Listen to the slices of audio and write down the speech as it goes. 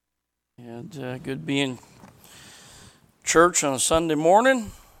And good being church on a Sunday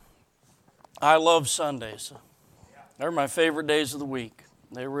morning. I love Sundays. They're my favorite days of the week.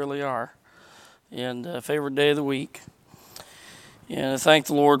 They really are. And favorite day of the week. And I thank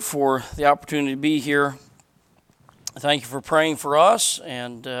the Lord for the opportunity to be here. I thank you for praying for us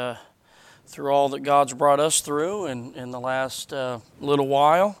and through all that God's brought us through in the last little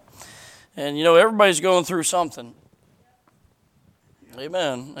while. And you know, everybody's going through something.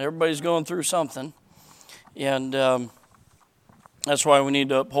 Amen. Everybody's going through something. And that's why we need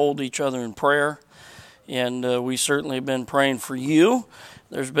to uphold each other in prayer. And we certainly have been praying for you.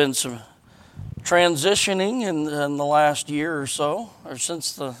 There's been some transitioning in the last year or so, or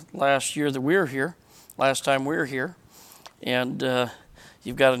since the last year that we're here, last time we were here. And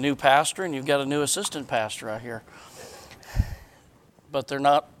you've got a new pastor and you've got a new assistant pastor out here. But they're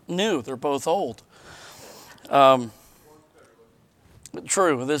not new, they're both old.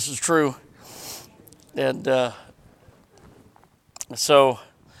 True, this is true. And so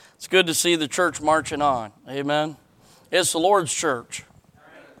it's good to see the church marching on. Amen. It's the Lord's church.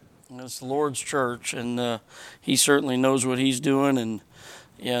 It's the Lord's church, and He certainly knows what He's doing,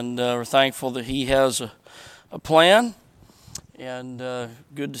 and we're thankful that He has a plan, and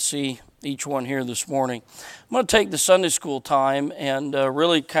good to see each one here this morning. I'm going to take the Sunday school time and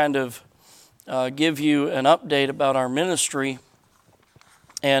really kind of give you an update about our ministry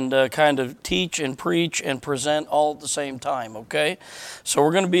and kind of teach and preach and present all at the same time, okay? So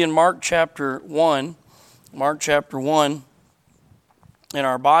we're going to be in Mark chapter 1 in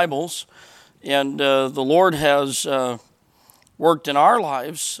our Bibles, and the Lord has worked in our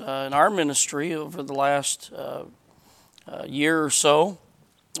lives, in our ministry over the last year or so,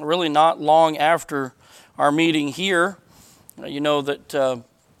 really not long after our meeting here. You know that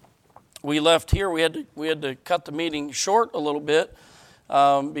we left here, we had to cut the meeting short a little bit,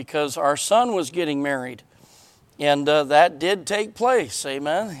 because our son was getting married, and that did take place.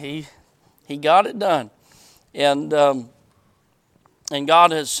 Amen. He got it done, and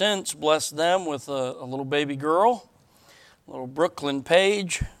God has since blessed them with a little baby girl, little Brooklyn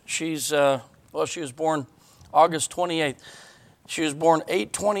Page. She was born August 28th. She was born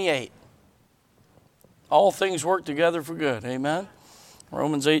 8/28. All things work together for good. Amen.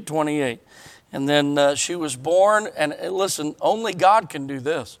 Romans 8:28. And then she was born, and listen, only God can do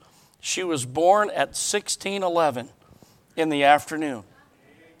this. She was born at 16:11 in the afternoon.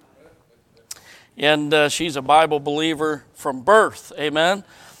 And she's a Bible believer from birth, amen?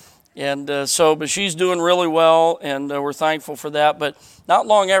 And but she's doing really well, and we're thankful for that. But not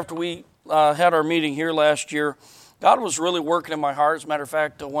long after we had our meeting here last year, God was really working in my heart. As a matter of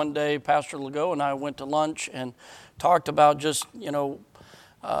fact, one day, Pastor Legault and I went to lunch and talked about just,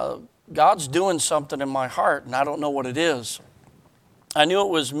 God's doing something in my heart, and I don't know what it is. I knew it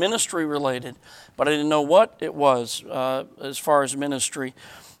was ministry related, but I didn't know what it was as far as ministry.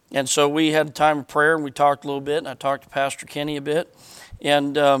 And so we had a time of prayer, and we talked a little bit, and I talked to Pastor Kenny a bit,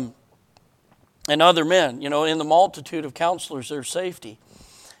 and other men. You know, in the multitude of counselors, there's safety.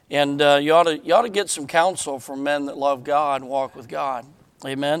 And you ought to get some counsel from men that love God and walk with God.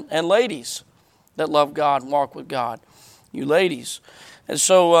 Amen. And ladies that love God and walk with God. You ladies. And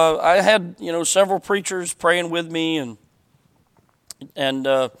so I had, several preachers praying with me and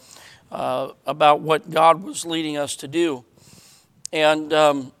about what God was leading us to do. And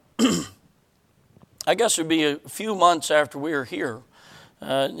I guess it would be a few months after we were here.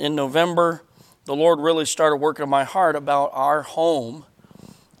 In November, the Lord really started working on my heart about our home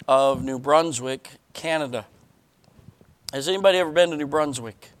of New Brunswick, Canada. Has anybody ever been to New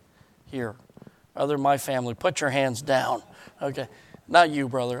Brunswick here? Other than my family, put your hands down. Okay. Not you,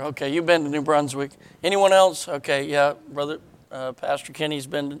 brother. Okay, you've been to New Brunswick. Anyone else? Okay, yeah, brother. Pastor Kenny's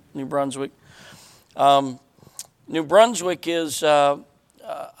been to New Brunswick. New Brunswick is,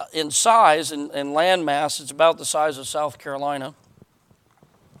 in size and land mass, it's about the size of South Carolina.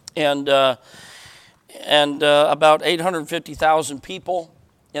 And about 850,000 people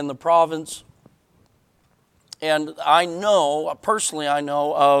in the province. And I know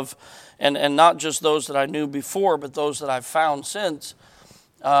of, and not just those that I knew before, but those that I've found since,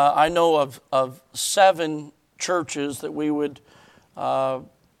 I know of 7 churches that we would, that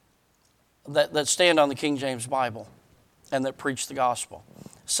stand on the King James Bible and that preach the gospel.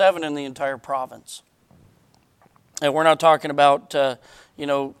 7 in the entire province. And we're not talking about,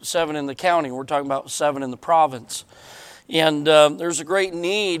 7 in the county. We're talking about 7 in the province. And there's a great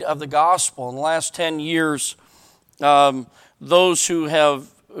need of the gospel. In the last 10 years, those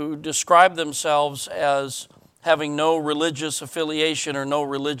who describe themselves as having no religious affiliation or no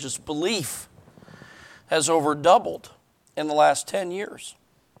religious belief has over doubled in the last 10 years.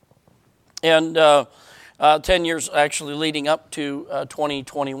 And 10 years actually leading up to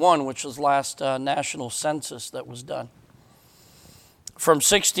 2021, which was last national census that was done. From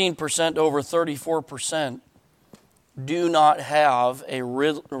 16% to over 34% do not have a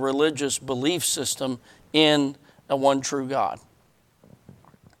religious belief system in a one true God.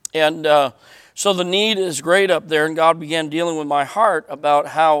 And so the need is great up there, and God began dealing with my heart about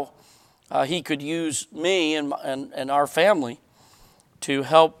how He could use me and our family to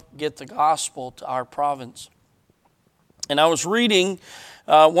help get the gospel to our province. And I was reading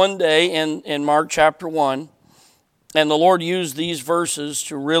one day in Mark chapter 1, and the Lord used these verses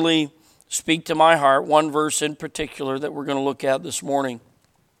to really speak to my heart, one verse in particular that we're going to look at this morning,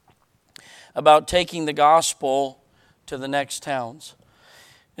 about taking the gospel to the next towns.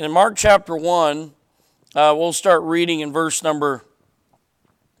 And in Mark chapter 1, we'll start reading in verse number,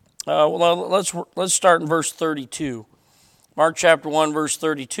 let's start in verse 32. Mark chapter 1, verse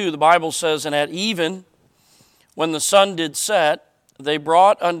 32, the Bible says, "And at even, when the sun did set, they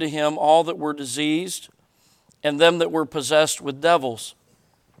brought unto him all that were diseased, and them that were possessed with devils.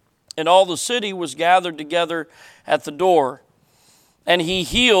 And all the city was gathered together at the door. And he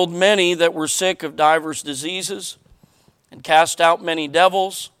healed many that were sick of divers diseases, and cast out many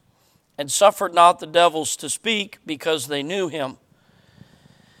devils, and suffered not the devils to speak, because they knew him.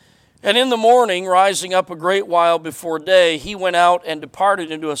 And in the morning, rising up a great while before day, he went out and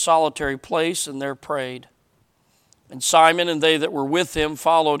departed into a solitary place, and there prayed. And Simon and they that were with him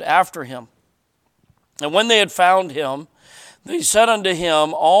followed after him. And when they had found him, they said unto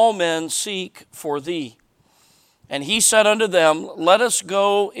him, All men seek for thee. And he said unto them, Let us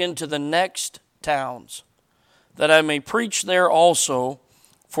go into the next towns, that I may preach there also,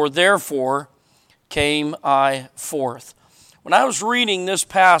 for therefore came I forth." When I was reading this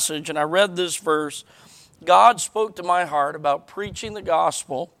passage and I read this verse, God spoke to my heart about preaching the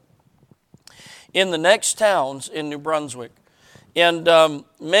gospel in the next towns in New Brunswick. And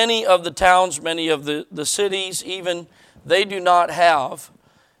many of the towns, many of the cities even, they do not have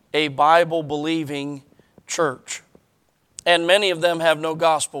a Bible-believing church. And many of them have no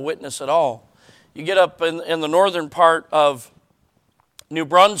gospel witness at all. You get up in the northern part of New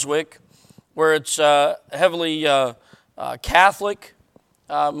Brunswick, where it's heavily Catholic.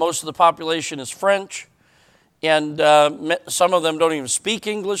 Most of the population is French. And some of them don't even speak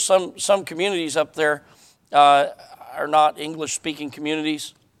English. Some communities up there are not English-speaking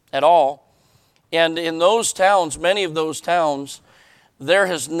communities at all. And in those towns, many of those towns, there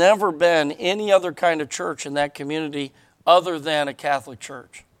has never been any other kind of church in that community other than a Catholic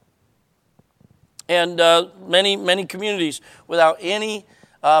church. And many communities without any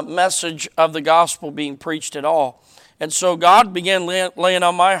message of the gospel being preached at all. And so God began laying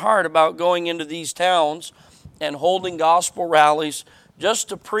on my heart about going into these towns and holding gospel rallies just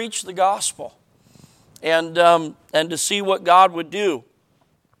to preach the gospel and to see what God would do.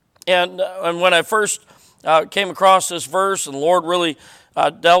 And when I first came across this verse, and the Lord really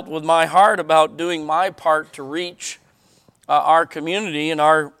dealt with my heart about doing my part to reach our community and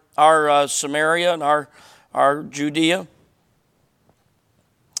our Samaria and our Judea,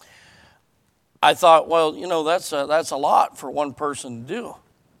 I thought, well, that's a lot for one person to do.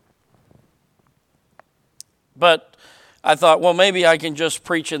 But I thought, well, maybe I can just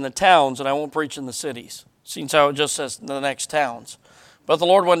preach in the towns and I won't preach in the cities. Seems how it just says the next towns. But the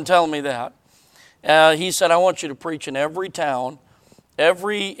Lord wasn't telling me that. He said, I want you to preach in every town,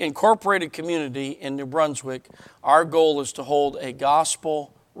 every incorporated community in New Brunswick. Our goal is to hold a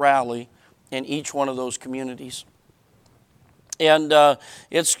gospel rally in each one of those communities. And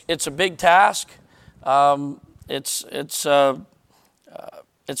it's a big task. It's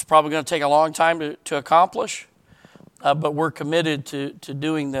probably going to take a long time to accomplish. But we're committed to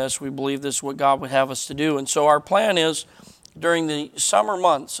doing this. We believe this is what God would have us to do. And so our plan is during the summer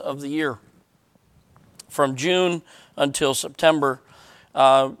months of the year, from June until September,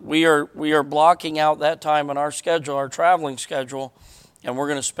 we are blocking out that time on our schedule, our traveling schedule, and we're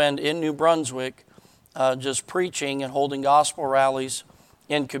going to spend in New Brunswick just preaching and holding gospel rallies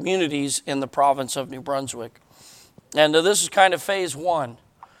in communities in the province of New Brunswick. And this is kind of phase one.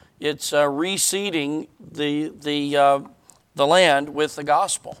 It's reseeding the land with the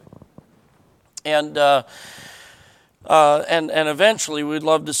gospel, and eventually we'd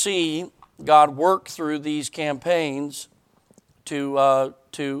love to see God work through these campaigns to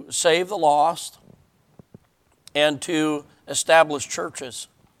save the lost and to establish churches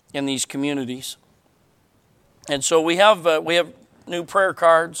in these communities. And so we have new prayer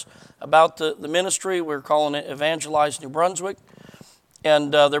cards about the ministry. We're calling it Evangelize New Brunswick.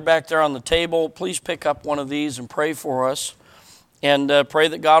 And they're back there on the table. Please pick up one of these and pray for us and pray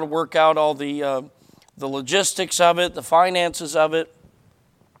that God will work out all the logistics of it, the finances of it.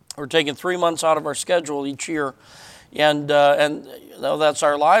 We're taking 3 months out of our schedule each year, and that's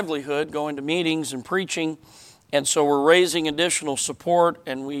our livelihood, going to meetings and preaching, and so we're raising additional support,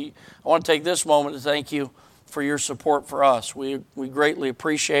 and I want to take this moment to thank you for your support for us. We greatly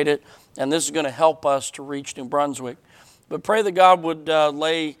appreciate it, and this is going to help us to reach New Brunswick. But pray that God would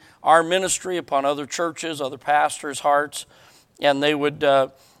lay our ministry upon other churches, other pastors' hearts, and they would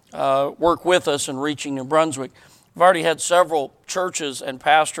work with us in reaching New Brunswick. We've already had several churches and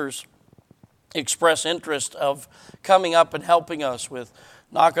pastors express interest of coming up and helping us with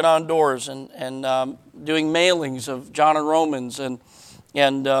knocking on doors and doing mailings of John and Romans and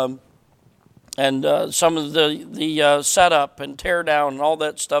some of the setup and tear down and all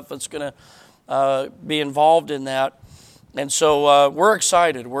that stuff that's going to be involved in that. And so we're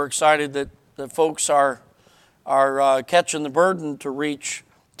excited. We're excited that folks are catching the burden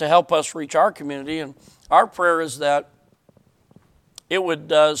to help us reach our community. And our prayer is that it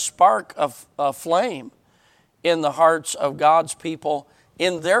would spark a flame in the hearts of God's people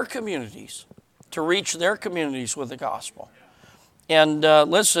in their communities, to reach their communities with the gospel. And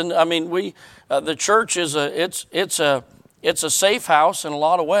listen, I mean, the church is it's a safe house in a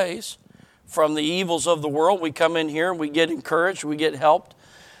lot of ways from the evils of the world. We come in here and we get encouraged, we get helped,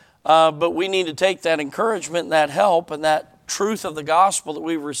 but we need to take that encouragement and that help and that truth of the gospel that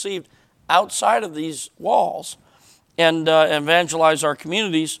we've received outside of these walls and evangelize our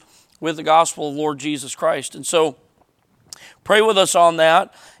communities with the gospel of Lord Jesus Christ. And so pray with us on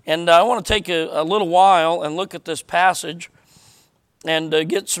that. And I want to take a little while and look at this passage and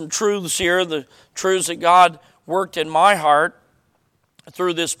get some truths here, the truths that God worked in my heart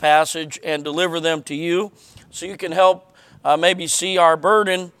through this passage, and deliver them to you so you can help maybe see our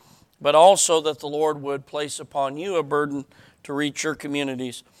burden, but also that the Lord would place upon you a burden to reach your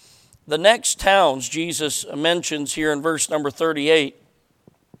communities. The next towns Jesus mentions here in verse number 38.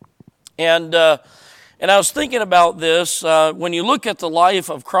 And I was thinking about this. When you look at the life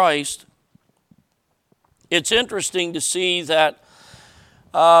of Christ, it's interesting to see that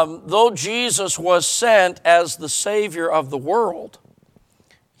though Jesus was sent as the Savior of the world,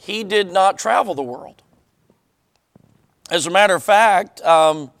 he did not travel the world. As a matter of fact,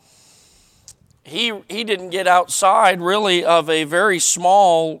 he didn't get outside really of a very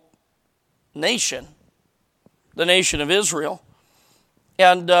small nation, the nation of Israel.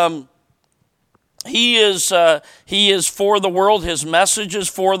 And he is for the world. His message is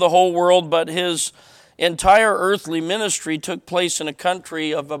for the whole world, but his entire earthly ministry took place in a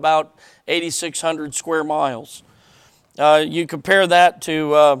country of about 8,600 square miles. You compare that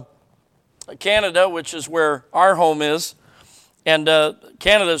to Canada, which is where our home is, and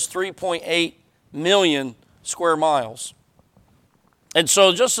Canada's 3.8 million square miles. And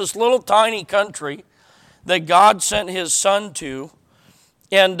so just this little tiny country that God sent his son to,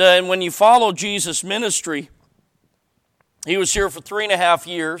 and when you follow Jesus' ministry, he was here for 3.5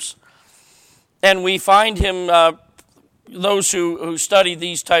 years, and we find him, those who study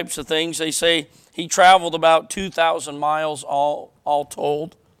these types of things, they say he traveled about 2,000 miles all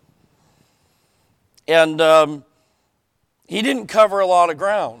told. And he didn't cover a lot of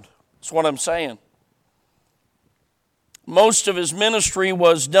ground, that's what I'm saying. Most of his ministry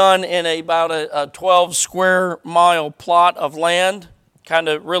was done in about a 12 square mile plot of land, kind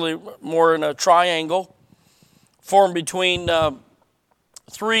of really more in a triangle, formed between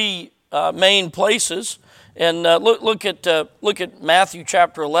three main places. And look at Matthew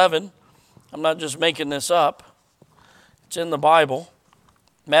chapter 11. I'm not just making this up. It's in the Bible.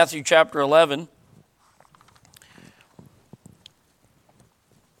 Matthew chapter 11.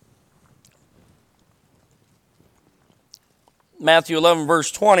 Matthew 11, verse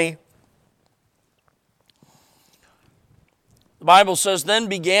 20. The Bible says, "Then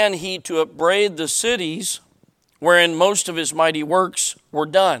began he to upbraid the cities wherein most of his mighty works were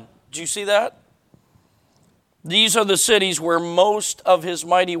done." Did you see that? These are the cities where most of his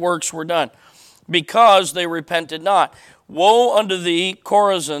mighty works were done, because they repented not. Woe unto thee,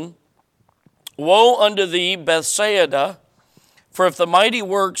 Chorazin! Woe unto thee, Bethsaida! For if the mighty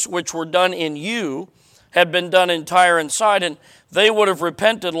works which were done in you had been done in Tyre and Sidon, they would have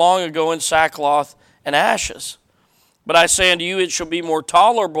repented long ago in sackcloth and ashes. But I say unto you, it shall be more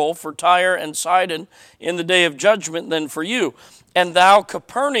tolerable for Tyre and Sidon in the day of judgment than for you. And thou,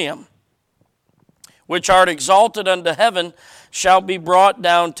 Capernaum, which art exalted unto heaven, shall be brought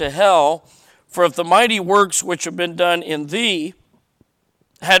down to hell. For if the mighty works which have been done in thee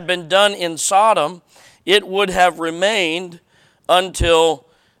had been done in Sodom, it would have remained until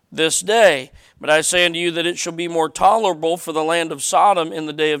this day. But I say unto you that it shall be more tolerable for the land of Sodom in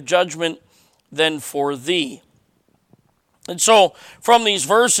the day of judgment than for thee. And so from these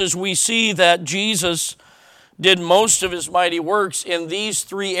verses we see that Jesus did most of his mighty works in these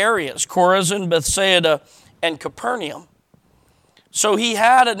three areas, Chorazin, Bethsaida, and Capernaum. So he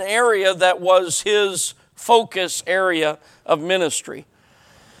had an area that was his focus area of ministry.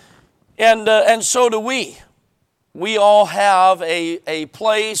 And so do we. We all have a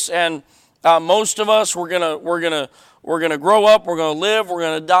place, and most of us, we're gonna grow up, we're gonna live, we're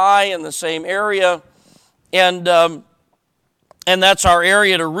gonna die in the same area, and that's our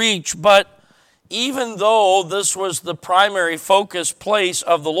area to reach. But even though this was the primary focus place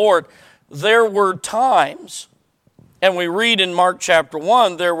of the Lord, there were times, and we read in Mark chapter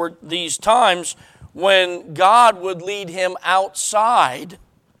 1, there were these times when God would lead him outside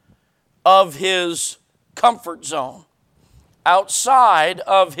of his comfort zone, outside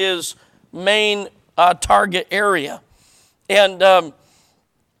of his main target area. And I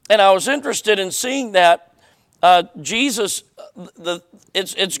was interested in seeing that Jesus,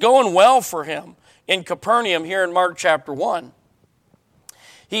 it's going well for him in Capernaum here in Mark chapter 1.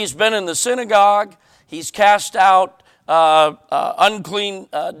 He's been in the synagogue. He's cast out unclean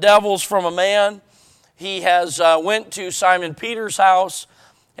devils from a man. He has went to Simon Peter's house,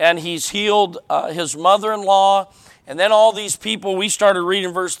 and he's healed his mother-in-law. And then all these people, we started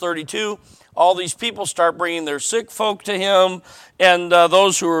reading verse 32, all these people start bringing their sick folk to him, and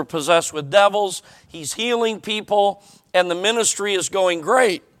those who are possessed with devils. He's healing people, and the ministry is going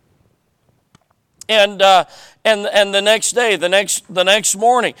great. And the next day, the next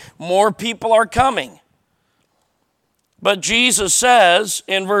morning, more people are coming. But Jesus says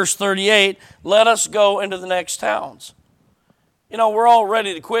in verse 38, let us go into the next towns. You know, we're all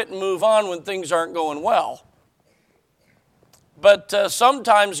ready to quit and move on when things aren't going well. But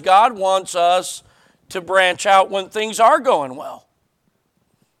sometimes God wants us to branch out when things are going well.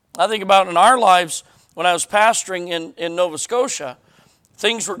 I think about in our lives, when I was pastoring in Nova Scotia,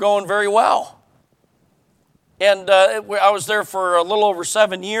 things were going very well. And I was there for a little over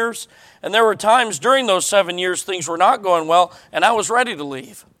 7 years. And there were times during those 7 years things were not going well, and I was ready to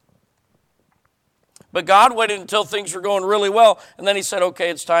leave. But God waited until things were going really well, and then he said,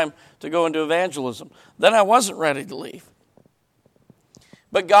 okay, it's time to go into evangelism. Then I wasn't ready to leave.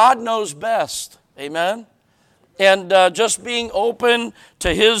 But God knows best, amen? And just being open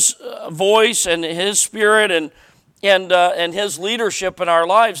to his voice and his spirit and his leadership in our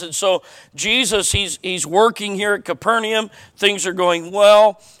lives. And so Jesus, he's working here at Capernaum. Things are going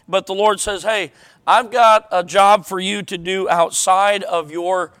well. But the Lord says, hey, I've got a job for you to do outside of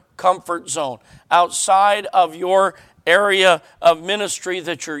your comfort zone, outside of your area of ministry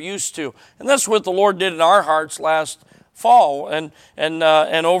that you're used to. And that's what the Lord did in our hearts last fall and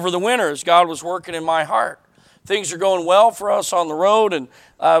over the winter as God was working in my heart. Things are going well for us on the road, and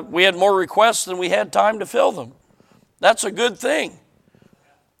we had more requests than we had time to fill them. That's a good thing.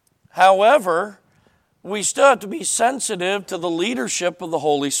 However, we still have to be sensitive to the leadership of the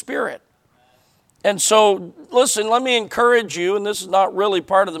Holy Spirit. And so, listen, let me encourage you, and this is not really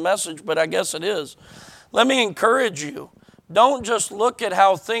part of the message, but I guess it is. Let me encourage you. Don't just look at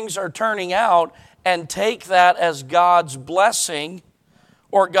how things are turning out and take that as God's blessing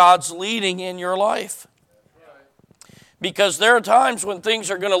or God's leading in your life. Because there are times when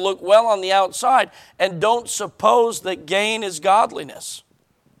things are going to look well on the outside, and don't suppose that gain is godliness.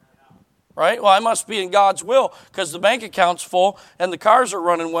 Right? Well, I must be in God's will because the bank account's full and the cars are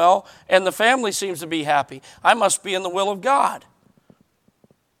running well and the family seems to be happy. I must be in the will of God.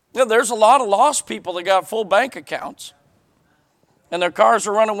 You know, there's a lot of lost people that got full bank accounts and their cars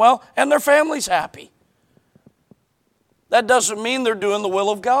are running well and their family's happy. That doesn't mean they're doing the will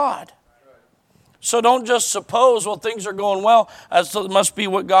of God. So don't just suppose, well, things are going well, as it must be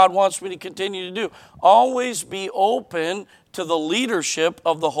what God wants me to continue to do. Always be open to the leadership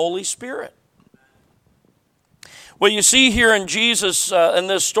of the Holy Spirit. Well, you see here in Jesus, in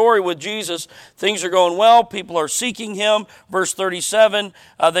this story with Jesus, things are going well. People are seeking him. Verse 37,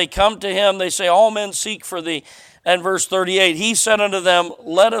 they come to him. They say, all men seek for thee. And verse 38, he said unto them,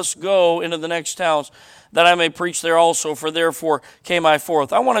 let us go into the next towns, that I may preach there also, for therefore came I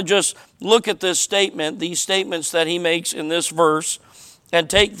forth. I want to just look at this statement, these statements that he makes in this verse, and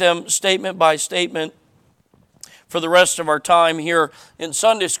take them statement by statement for the rest of our time here in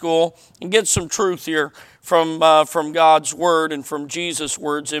Sunday school, and get some truth here from God's Word and from Jesus'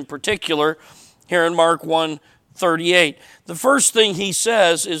 words in particular here in Mark 1:38. The first thing he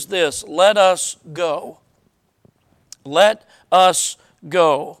says is this, let us go. Let us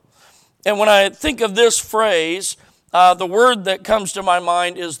go. And when I think of this phrase, The word that comes to my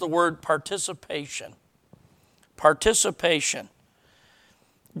mind is the word participation. Participation.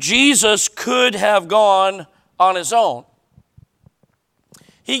 Jesus could have gone on his own.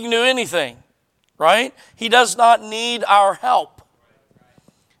 He can do anything, right? He does not need our help.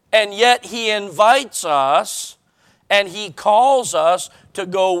 And yet he invites us and he calls us to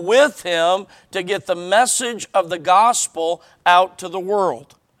go with him to get the message of the gospel out to the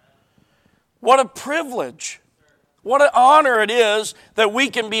world. What a privilege. What an honor it is that we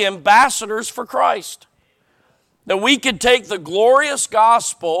can be ambassadors for Christ. That we can take the glorious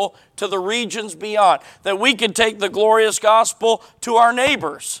gospel to the regions beyond. That we can take the glorious gospel to our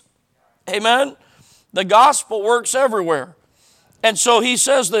neighbors. Amen? The gospel works everywhere. And so he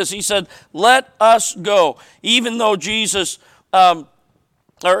says this. He said, let us go. Even though Jesus,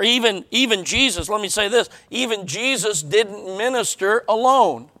 even Jesus, let me say this. Even Jesus didn't minister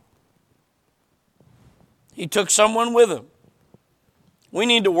alone. He took someone with him. We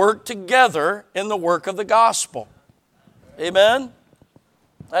need to work together in the work of the gospel. Amen?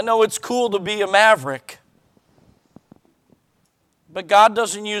 I know it's cool to be a maverick, but God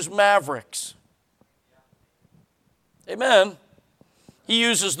doesn't use mavericks. Amen? He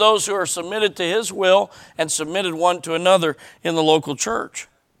uses those who are submitted to his will and submitted one to another in the local church.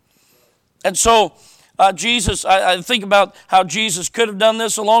 And so, Jesus, I think about how Jesus could have done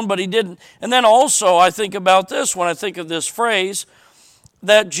this alone, but he didn't. And then also I think about this when I think of this phrase,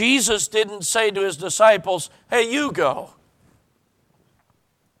 that Jesus didn't say to his disciples, hey, you go.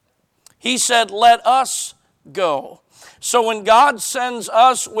 He said, let us go. So when God sends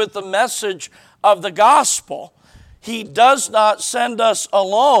us with the message of the gospel, he does not send us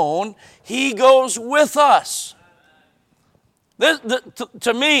alone. He goes with us.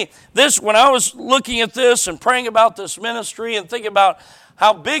 To me, when I was looking at this and praying about this ministry and thinking about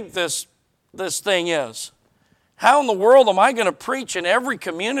how big this thing is, how in the world am I going to preach in every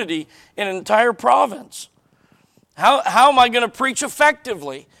community in an entire province? How am I going to preach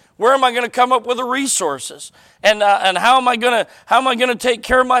effectively? Where am I going to come up with the resources? And how am I going to take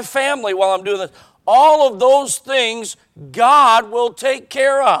care of my family while I'm doing this? All of those things God will take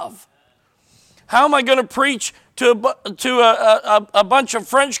care of. How am I going to preach to a bunch of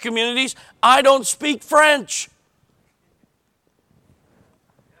French communities? I don't speak French.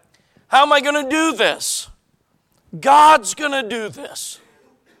 How am I going to do this? God's going to do this.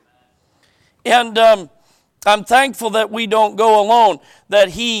 And I'm thankful that we don't go alone, that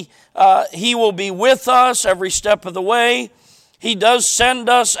He will be with us every step of the way. He does send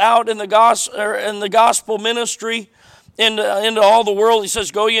us out in the gospel ministry into all the world. He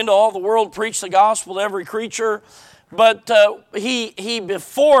says, go ye into all the world, preach the gospel to every creature. But he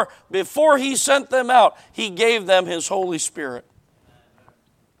before he sent them out, he gave them his Holy Spirit.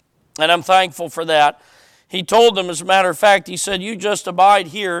 And I'm thankful for that. He told them, as a matter of fact, he said, you just abide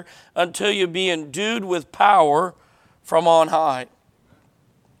here until you be endued with power from on high.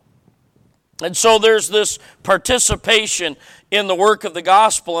 And so there's this participation in the work of the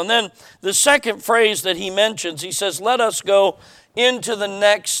gospel. And then the second phrase that he mentions, he says, let us go into the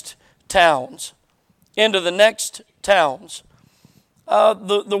next towns. Into the next towns.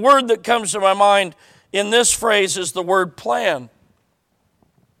 The word that comes to my mind in this phrase is the word plan.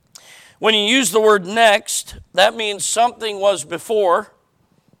 When you use the word next, that means something was before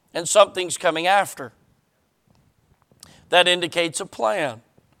and something's coming after. That indicates a plan.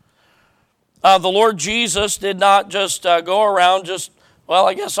 The Lord Jesus did not just go around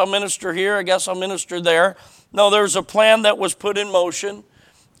I guess I'll minister here, I guess I'll minister there. No, there's a plan that was put in motion.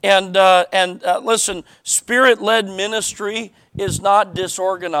 And listen, Spirit-led ministry is not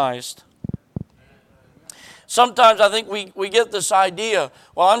disorganized. Sometimes I think we get this idea,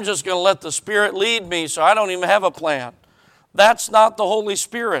 well, I'm just going to let the Spirit lead me, so I don't even have a plan. That's not the Holy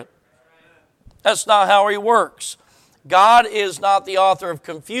Spirit. That's not how He works. God is not the author of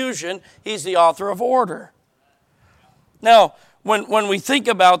confusion. He's the author of order. Now, when we think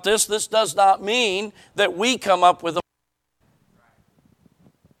about this does not mean that we come up with a plan.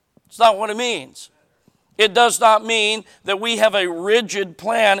 It's not what it means. It does not mean that we have a rigid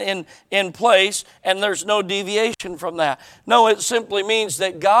plan in place and there's no deviation from that. No, it simply means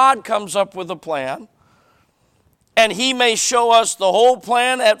that God comes up with a plan and He may show us the whole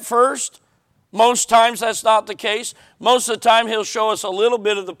plan at first. Most times that's not the case. Most of the time He'll show us a little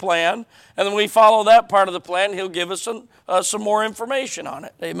bit of the plan, and then we follow that part of the plan. He'll give us some more information on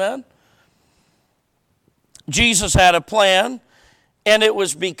it. Amen? Jesus had a plan, and it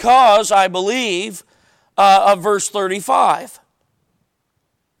was because, I believe, of verse 35.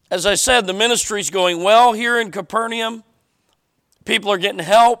 As I said, the ministry's going well here in Capernaum. People are getting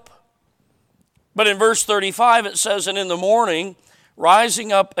help. But in verse 35 it says, and in the morning,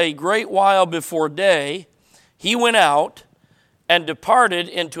 rising up a great while before day, he went out and departed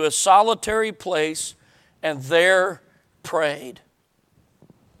into a solitary place and there prayed.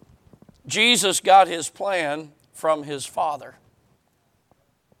 Jesus got his plan from his Father.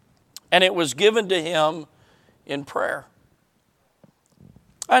 And it was given to him in prayer.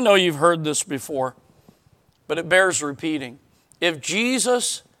 I know you've heard this before, but it bears repeating. If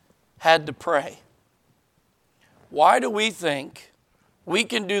Jesus had to pray, why do we think we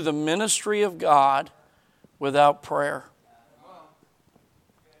can do the ministry of God without prayer?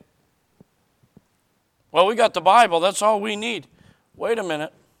 Well, we got the Bible, that's all we need. Wait a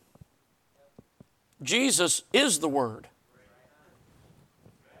minute. Jesus is the Word.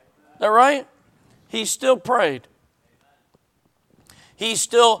 Is that right? He still prayed. He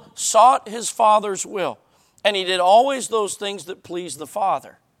still sought his Father's will. And he did always those things that pleased the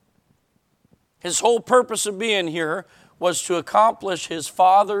Father. His whole purpose of being here was to accomplish his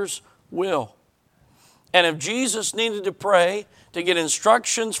Father's will. And if Jesus needed to pray to get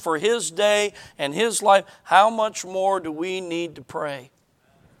instructions for his day and his life, how much more do we need to pray?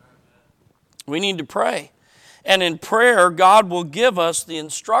 We need to pray. And in prayer, God will give us the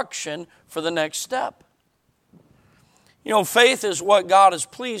instruction for the next step. You know, faith is what God is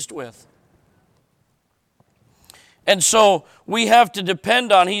pleased with. And so we have to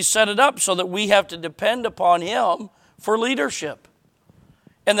depend on, he set it up so that we have to depend upon him for leadership.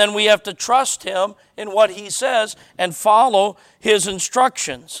 And then we have to trust him in what he says and follow his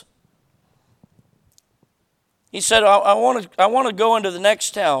instructions. He said, I want to go into the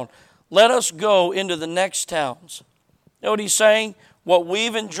next town. Let us go into the next towns. You know what he's saying? What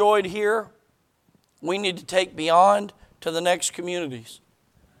we've enjoyed here, we need to take beyond to the next communities.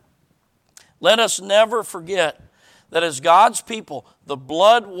 Let us never forget that as God's people, the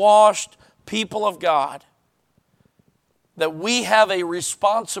blood-washed people of God, that we have a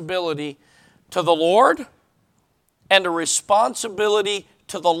responsibility to the Lord and a responsibility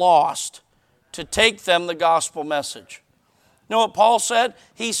to the lost to take them the gospel message. You know what Paul said?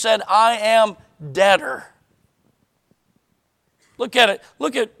 He said, I am debtor. Look at it.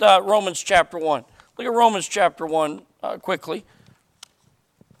 Look at Romans chapter 1. Look at Romans chapter 1 quickly.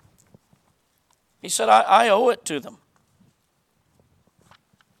 He said, I owe it to them.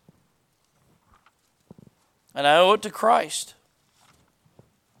 And I owe it to Christ.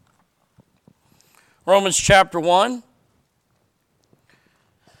 Romans chapter 1.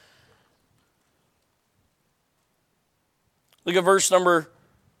 Look at verse number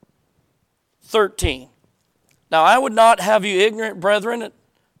 13. Now I would not have you ignorant, brethren,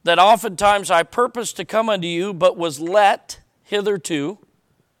 that oftentimes I purposed to come unto you, but was let hitherto.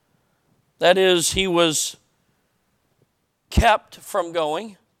 That is, he was kept from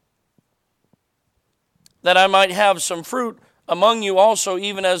going, that I might have some fruit among you also,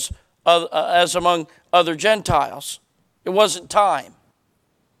 even as among other Gentiles. It wasn't time.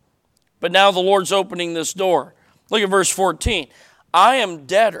 But now the Lord's opening this door. Look at verse 14. I am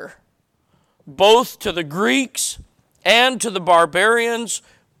debtor both to the Greeks and to the barbarians,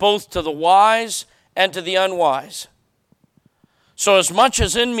 both to the wise and to the unwise. So as much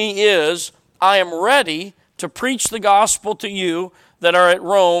as in me is, I am ready to preach the gospel to you that are at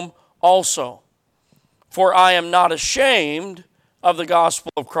Rome also. For I am not ashamed of the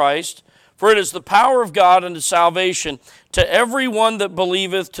gospel of Christ, for it is the power of God unto salvation to every one that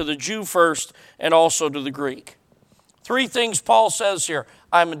believeth, to the Jew first, and also to the Greek. Three things Paul says here.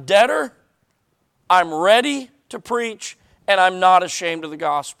 I'm a debtor, I'm ready to preach, and I'm not ashamed of the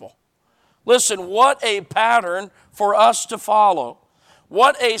gospel. Listen, what a pattern for us to follow.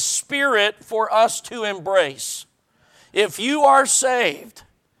 What a spirit for us to embrace. If you are saved,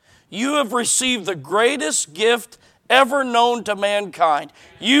 you have received the greatest gift ever known to mankind.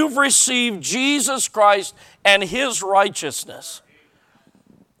 You've received Jesus Christ and his righteousness.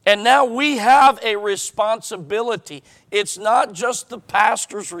 And now we have a responsibility. It's not just the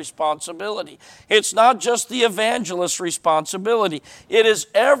pastor's responsibility. It's not just the evangelist's responsibility. It is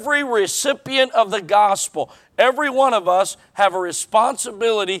every recipient of the gospel. Every one of us have a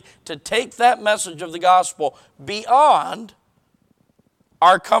responsibility to take that message of the gospel beyond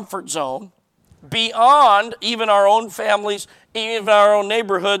our comfort zone, beyond even our own families, even our own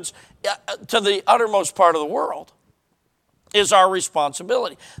neighborhoods, to the uttermost part of the world. Is our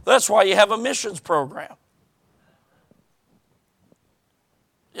responsibility. That's why you have a missions program.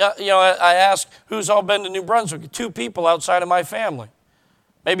 You know, I ask who's all been to New Brunswick. 2 people outside of my family,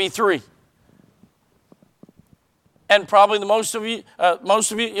 maybe 3. And probably the most of you,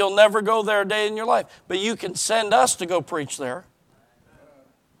 you'll never go there a day in your life. But you can send us to go preach there.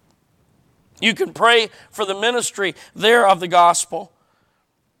 You can pray for the ministry there of the gospel.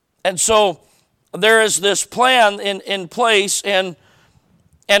 And so there is this plan in place, and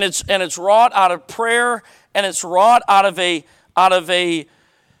it's wrought out of prayer, and it's wrought out of a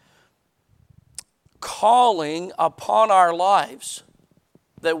calling upon our lives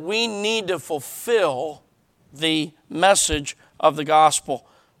that we need to fulfill the message of the gospel.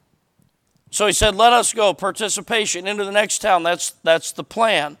 So he said, let us go, participation into the next town. That's the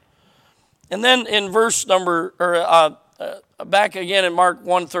plan. And then in verse number, back again in Mark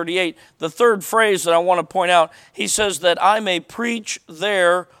 1:38, the third phrase that I want to point out, he says that I may preach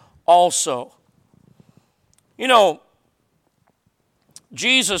there also. You know,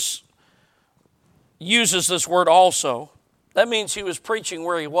 Jesus uses this word also. That means he was preaching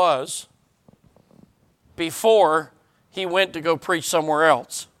where he was before he went to go preach somewhere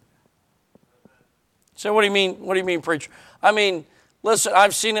else. So what do you mean? What do you mean, preacher? I mean, listen,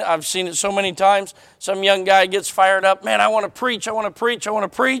 I've seen it so many times. Some young guy gets fired up. Man, I want to preach. And they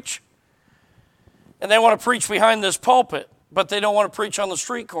want to preach behind this pulpit, but they don't want to preach on the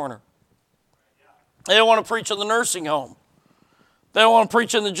street corner. They don't want to preach in the nursing home. They don't want to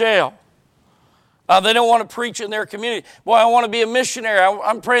preach in the jail. They don't want to preach in their community. Boy, I want to be a missionary.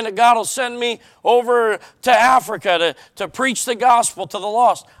 I'm praying that God will send me over to Africa to preach the gospel to the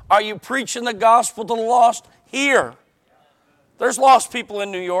lost. Are you preaching the gospel to the lost? Here. There's lost people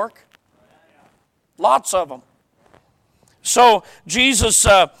in New York. Lots of them. So Jesus,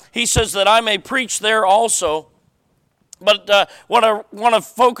 he says that I may preach there also. But what I want to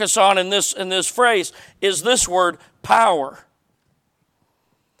focus on in this phrase is this word, power.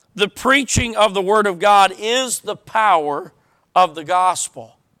 The preaching of the Word of God is the power of the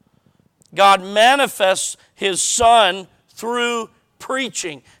gospel. God manifests His Son through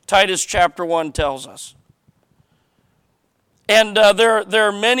preaching, Titus chapter 1 tells us. And there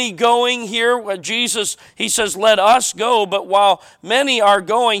are many going here. Jesus, he says, let us go. But while many are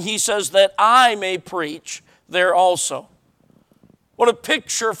going, he says that I may preach there also. What a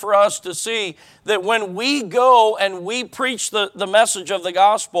picture for us to see that when we go and we preach the message of the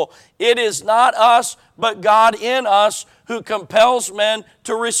gospel, it is not us, but God in us who compels men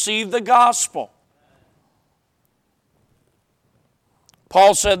to receive the gospel.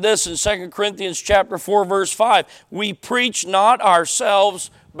 Paul said this in 2 Corinthians chapter 4, verse 5. We preach not ourselves,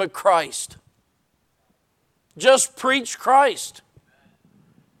 but Christ. Just preach Christ.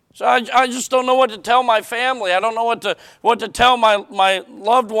 So I just don't know what to tell my family. I don't know what to tell my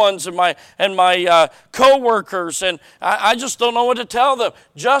loved ones and my co-workers. And I just don't know what to tell them.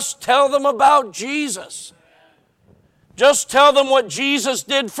 Just tell them about Jesus. Just tell them what Jesus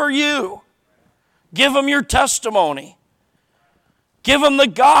did for you. Give them your testimony. Give them the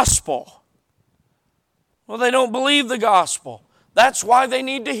gospel. Well, they don't believe the gospel. That's why they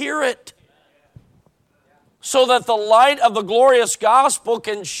need to hear it. So that the light of the glorious gospel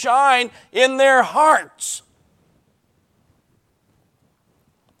can shine in their hearts.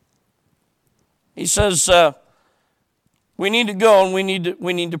 He says, we need to go and we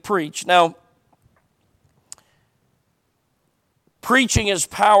need to preach. Now, preaching is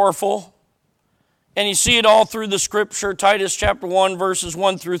powerful, and you see it all through the Scripture. Titus chapter 1, verses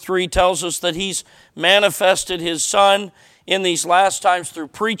 1 through 3 tells us that He's manifested His Son in these last times through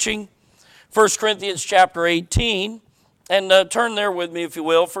preaching. 1 Corinthians chapter 18, and turn there with me if you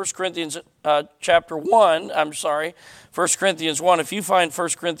will, 1 Corinthians chapter 1, 1 Corinthians 1. If you find 1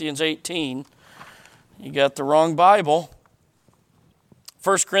 Corinthians 18, you got the wrong Bible.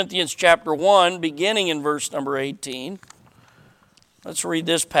 1 Corinthians chapter 1, beginning in verse number 18. Let's read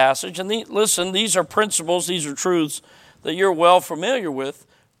this passage. And listen, these are principles, these are truths that you're well familiar with,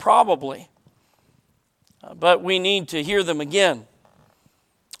 probably. But we need to hear them again.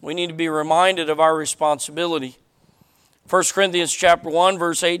 We need to be reminded of our responsibility. 1 Corinthians chapter 1,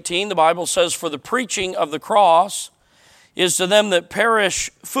 verse 18, the Bible says, for the preaching of the cross is to them that perish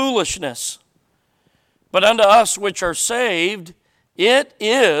foolishness. But unto us which are saved, it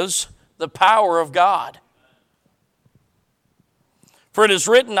is the power of God. For it is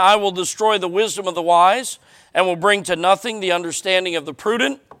written, I will destroy the wisdom of the wise, and will bring to nothing the understanding of the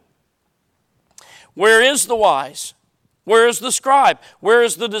prudent. Where is the wise? Where is the scribe? Where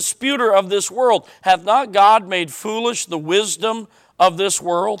is the disputer of this world? Hath not God made foolish the wisdom of this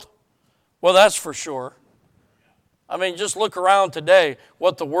world? Well, that's for sure. I mean, just look around today.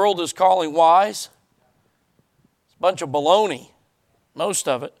 What the world is calling wise, it's a bunch of baloney, most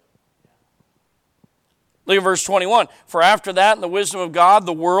of it. Look at verse 21. For after that, in the wisdom of God,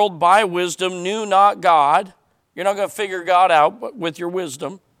 the world by wisdom knew not God. You're not going to figure God out with your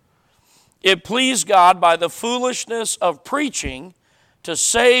wisdom. It pleased God by the foolishness of preaching to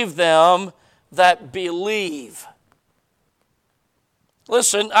save them that believe.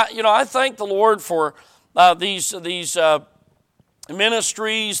 Listen, I thank the Lord for these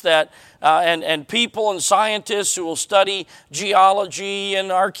ministries that and people and scientists who will study geology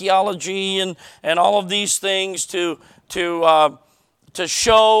and archaeology and all of these things to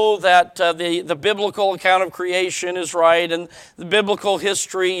show that the biblical account of creation is right and the biblical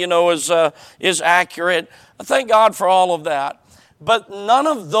history, is accurate. I thank God for all of that. But none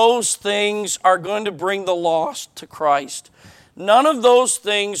of those things are going to bring the lost to Christ. None of those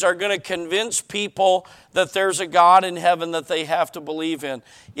things are going to convince people that there's a God in heaven that they have to believe in.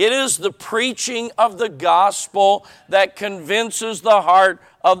 It is the preaching of the gospel that convinces the heart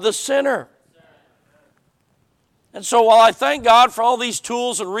of the sinner. And so while I thank God for all these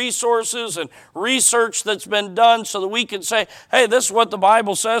tools and resources and research that's been done so that we can say, hey, this is what the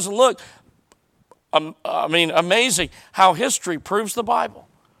Bible says, and look, amazing how history proves the Bible.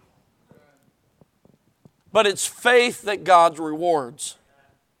 But it's faith that God rewards.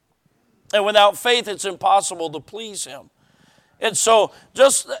 And without faith, it's impossible to please Him. And so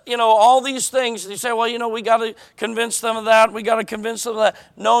just, all these things, you say, well, we got to convince them of that. We got to convince them of that.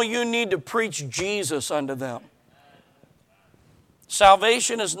 No, you need to preach Jesus unto them.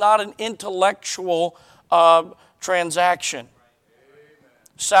 Salvation is not an intellectual transaction.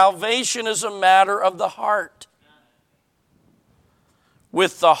 Salvation is a matter of the heart.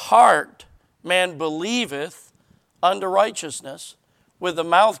 With the heart, man believeth unto righteousness. With the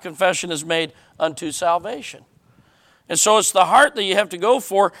mouth, confession is made unto salvation. And so it's the heart that you have to go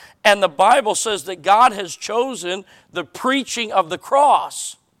for. And the Bible says that God has chosen the preaching of the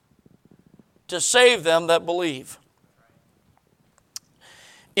cross to save them that believe.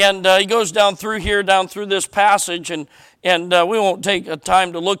 And he goes down through this passage, and we won't take a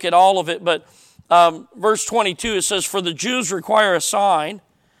time to look at all of it, but verse 22, it says, for the Jews require a sign,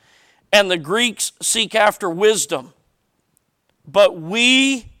 and the Greeks seek after wisdom. But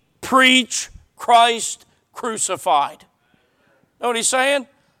we preach Christ crucified. Know what he's saying?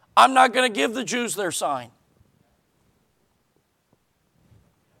 I'm not going to give the Jews their sign.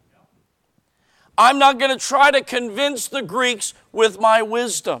 I'm not going to try to convince the Greeks with my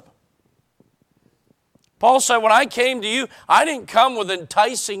wisdom. Paul said, when I came to you, I didn't come with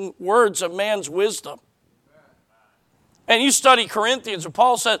enticing words of man's wisdom. And you study Corinthians, and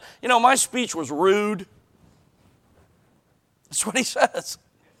Paul said, my speech was rude. That's what he says.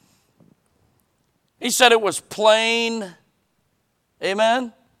 He said it was plain.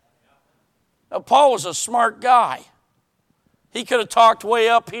 Amen? Now, Paul was a smart guy. He could have talked way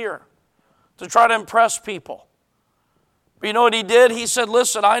up here to try to impress people. But you know what he did? He said,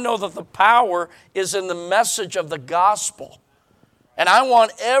 listen, I know that the power is in the message of the gospel. And I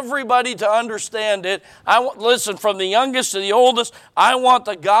want everybody to understand it. Listen, from the youngest to the oldest, I want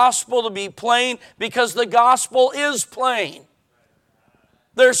the gospel to be plain because the gospel is plain.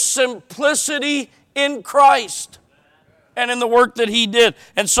 There's simplicity in Christ and in the work that He did.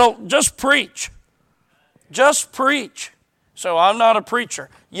 And so just preach. Just preach. So I'm not a preacher.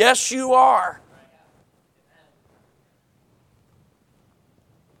 Yes, you are.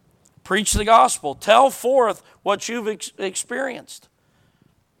 Preach the gospel. Tell forth what you've experienced.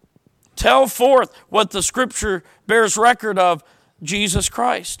 Tell forth what the Scripture bears record of, Jesus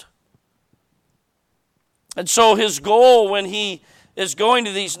Christ. And so his goal when he is going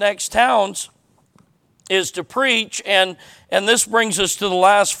to these next towns is to preach, and this brings us to the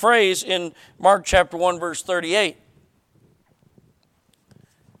last phrase in Mark chapter 1, verse 38.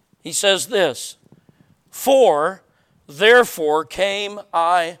 He says this, for therefore came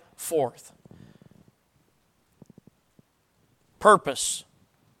I forth. Purpose.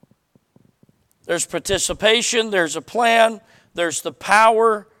 There's participation, there's a plan, there's the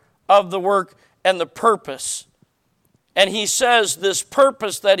power of the work and the purpose. And he says this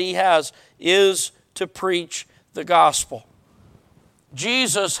purpose that he has is to preach the gospel.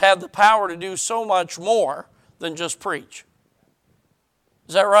 Jesus had the power to do so much more than just preach.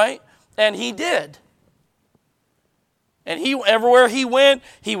 Is that right? And he did. And everywhere he went,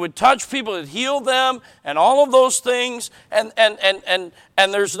 he would touch people and heal them and all of those things. And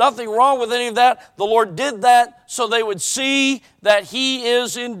there's nothing wrong with any of that. The Lord did that so they would see that he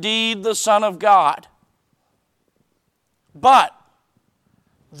is indeed the Son of God. But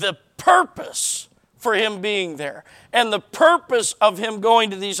the purpose for him being there and the purpose of him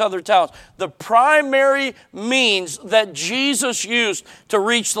going to these other towns, the primary means that Jesus used to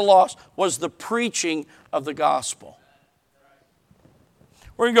reach the lost was the preaching of the gospel.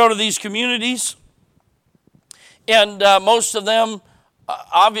 We're going to go to these communities, and most of them,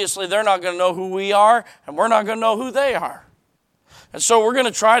 obviously, they're not going to know who we are, and we're not going to know who they are. And so we're going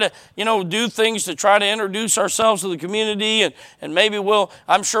to try to, do things to try to introduce ourselves to the community, and maybe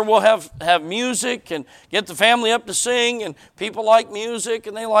I'm sure we'll have music and get the family up to sing, and people like music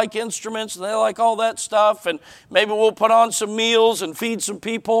and they like instruments and they like all that stuff, and maybe we'll put on some meals and feed some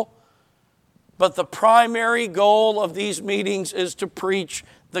people. But the primary goal of these meetings is to preach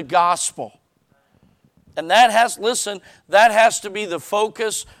the gospel. And that has to be the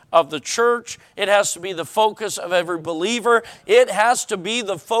focus of the church. It has to be the focus of every believer. It has to be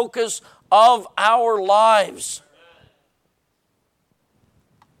the focus of our lives.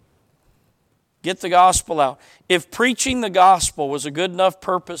 Get the gospel out. If preaching the gospel was a good enough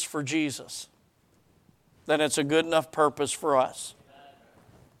purpose for Jesus, then it's a good enough purpose for us.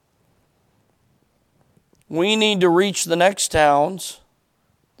 We need to reach the next towns,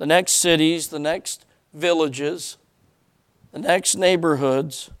 the next cities, the next villages, the next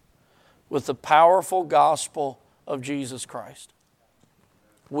neighborhoods with the powerful gospel of Jesus Christ.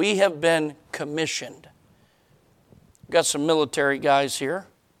 We have been commissioned. We've got some military guys here.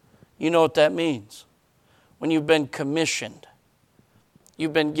 You know what that means. When you've been commissioned,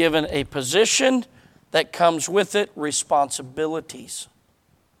 you've been given a position that comes with it responsibilities.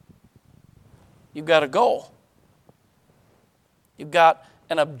 You've got a goal. You've got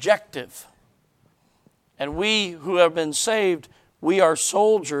an objective. And we who have been saved, we are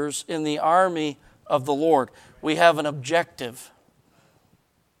soldiers in the army of the Lord. We have an objective.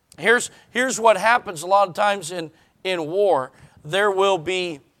 Here's what happens a lot of times in war. There will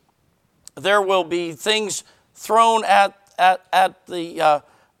be things thrown at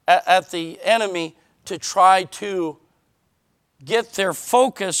the enemy to try to get their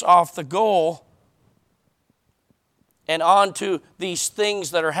focus off the goal and onto these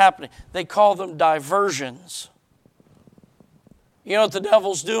things that are happening. They call them diversions. You know what the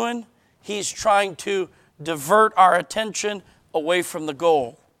devil's doing? He's trying to divert our attention away from the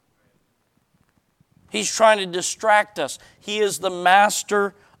goal. He's trying to distract us. He is the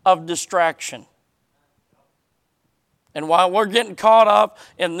master of distraction. And while we're getting caught up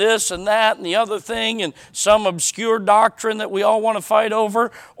in this and that and the other thing and some obscure doctrine that we all want to fight over,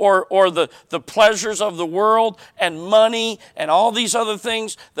 or the pleasures of the world and money and all these other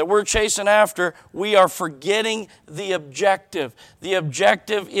things that we're chasing after, we are forgetting the objective. The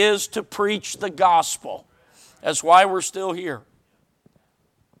objective is to preach the gospel. That's why we're still here.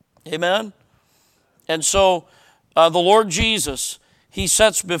 Amen? And so the Lord Jesus, He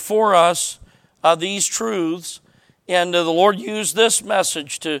sets before us these truths. And the Lord used this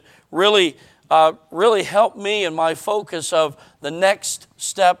message to really help me in my focus of the next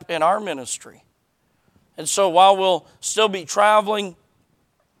step in our ministry. And so while we'll still be traveling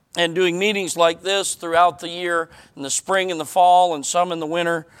and doing meetings like this throughout the year, in the spring and the fall, and some in the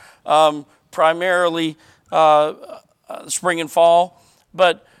winter, primarily spring and fall,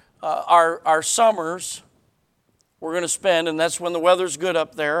 but our summers we're going to spend, and that's when the weather's good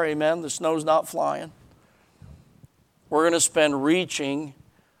up there, amen, the snow's not flying. We're going to spend reaching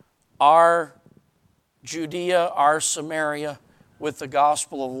our Judea, our Samaria, with the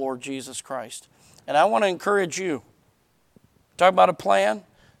gospel of the Lord Jesus Christ. And I want to encourage you. Talk about a plan.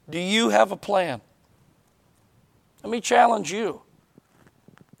 Do you have a plan? Let me challenge you.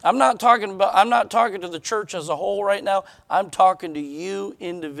 I'm not talking to the church as a whole right now. I'm talking to you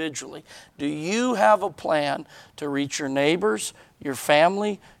individually. Do you have a plan to reach your neighbors, your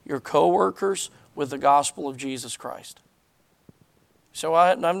family, your coworkers with the gospel of Jesus Christ? So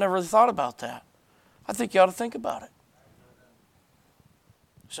I've never really thought about that. I think you ought to think about it.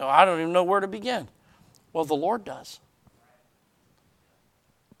 So I don't even know where to begin. Well, the Lord does.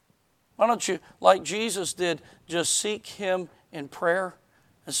 Why don't you, like Jesus did, just seek Him in prayer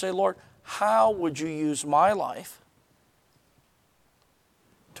and say, Lord, how would you use my life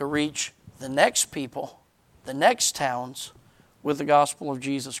to reach the next people, the next towns, with the gospel of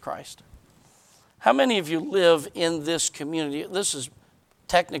Jesus Christ? How many of you live in this community? This is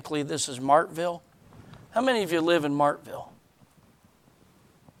Martville. How many of you live in Martville?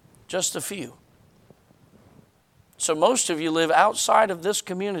 Just a few. So most of you live outside of this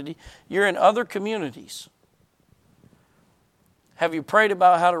community. You're in other communities. Have you prayed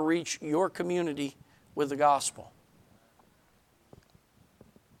about how to reach your community with the gospel?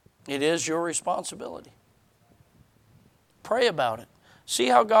 It is your responsibility. Pray about it. See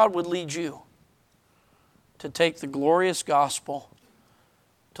how God would lead you to take the glorious gospel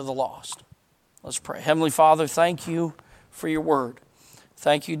to the lost. Let's pray. Heavenly Father, thank you for your word.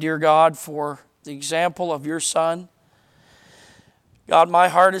 Thank you, dear God, for the example of your Son. God, my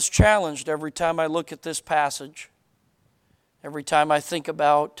heart is challenged every time I look at this passage. Every time I think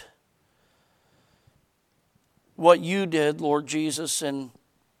about what you did, Lord Jesus, in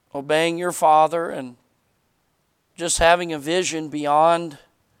obeying your Father and just having a vision beyond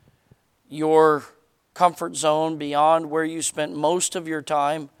your comfort zone, beyond where you spent most of your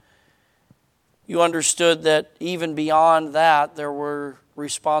time. You understood that even beyond that, there were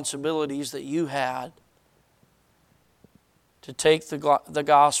responsibilities that you had to take the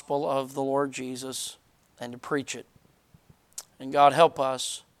gospel of the Lord Jesus and to preach it. And God, help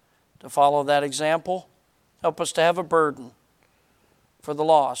us to follow that example. Help us to have a burden for the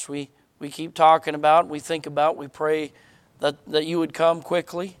lost. We keep talking about, we think about, we pray that you would come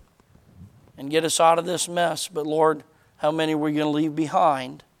quickly and get us out of this mess. But Lord, how many are we going to leave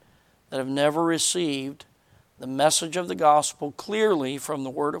behind that have never received the message of the gospel clearly from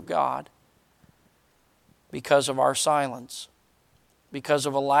the Word of God because of our silence, because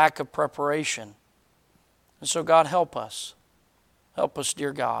of a lack of preparation? And so God, help us. Help us,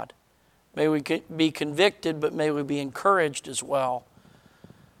 dear God. May we be convicted, but may we be encouraged as well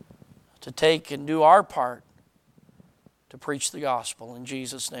to take and do our part to preach the gospel. In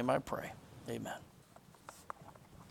Jesus' name I pray. Amen.